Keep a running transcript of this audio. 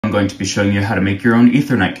I'm going to be showing you how to make your own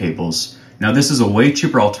Ethernet cables. Now this is a way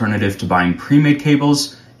cheaper alternative to buying pre-made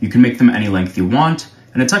cables. You can make them any length you want,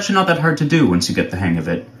 and it's actually not that hard to do once you get the hang of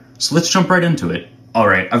it. So let's jump right into it.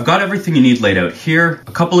 Alright, I've got everything you need laid out here.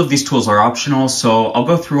 A couple of these tools are optional, so I'll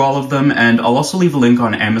go through all of them, and I'll also leave a link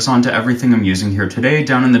on Amazon to everything I'm using here today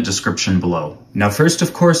down in the description below. Now first,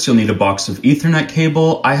 of course, you'll need a box of Ethernet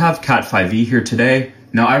cable. I have Cat5e here today.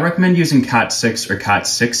 Now I recommend using Cat6 or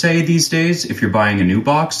Cat6a these days if you're buying a new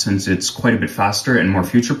box, since it's quite a bit faster and more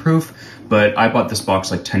future-proof, but I bought this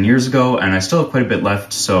box like 10 years ago and I still have quite a bit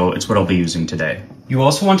left, so it's what I'll be using today. You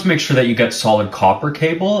also want to make sure that you get solid copper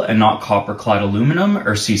cable and not copper clad aluminum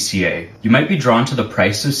or CCA. You might be drawn to the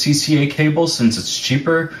price of CCA cable since it's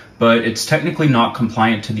cheaper, but it's technically not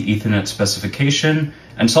compliant to the Ethernet specification,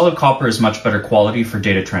 and solid copper is much better quality for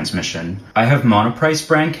data transmission. I have Monoprice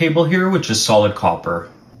brand cable here, which is solid copper.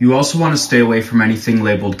 You also want to stay away from anything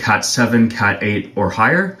labeled Cat7, Cat8, or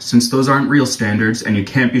higher, since those aren't real standards and you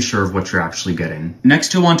can't be sure of what you're actually getting.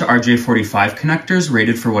 Next, you'll want RJ45 connectors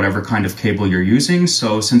rated for whatever kind of cable you're using.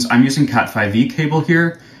 So since I'm using Cat5e cable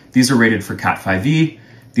here, these are rated for Cat5e.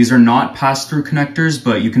 These are not pass-through connectors,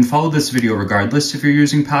 but you can follow this video regardless if you're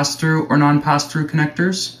using pass-through or non-pass-through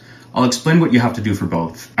connectors. I'll explain what you have to do for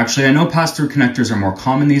both. Actually, I know pass-through connectors are more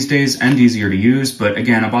common these days and easier to use, but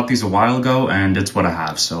again, I bought these a while ago and it's what I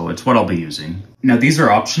have, so it's what I'll be using. Now these are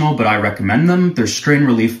optional, but I recommend them. They're strain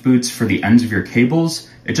relief boots for the ends of your cables.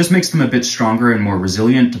 It just makes them a bit stronger and more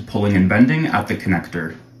resilient to pulling and bending at the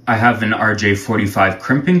connector. I have an RJ45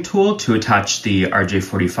 crimping tool to attach the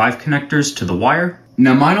RJ45 connectors to the wire.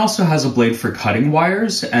 Now mine also has a blade for cutting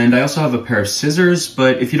wires, and I also have a pair of scissors,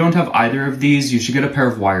 but if you don't have either of these, you should get a pair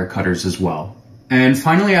of wire cutters as well. And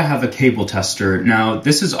finally, I have a cable tester. Now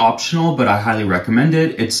this is optional, but I highly recommend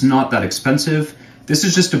it. It's not that expensive. This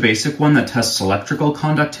is just a basic one that tests electrical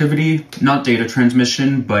conductivity, not data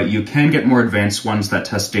transmission, but you can get more advanced ones that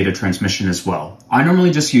test data transmission as well. I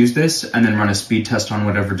normally just use this and then run a speed test on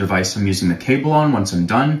whatever device I'm using the cable on once I'm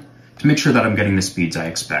done to make sure that I'm getting the speeds I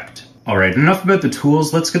expect. Alright, enough about the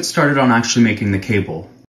tools, let's get started on actually making the cable.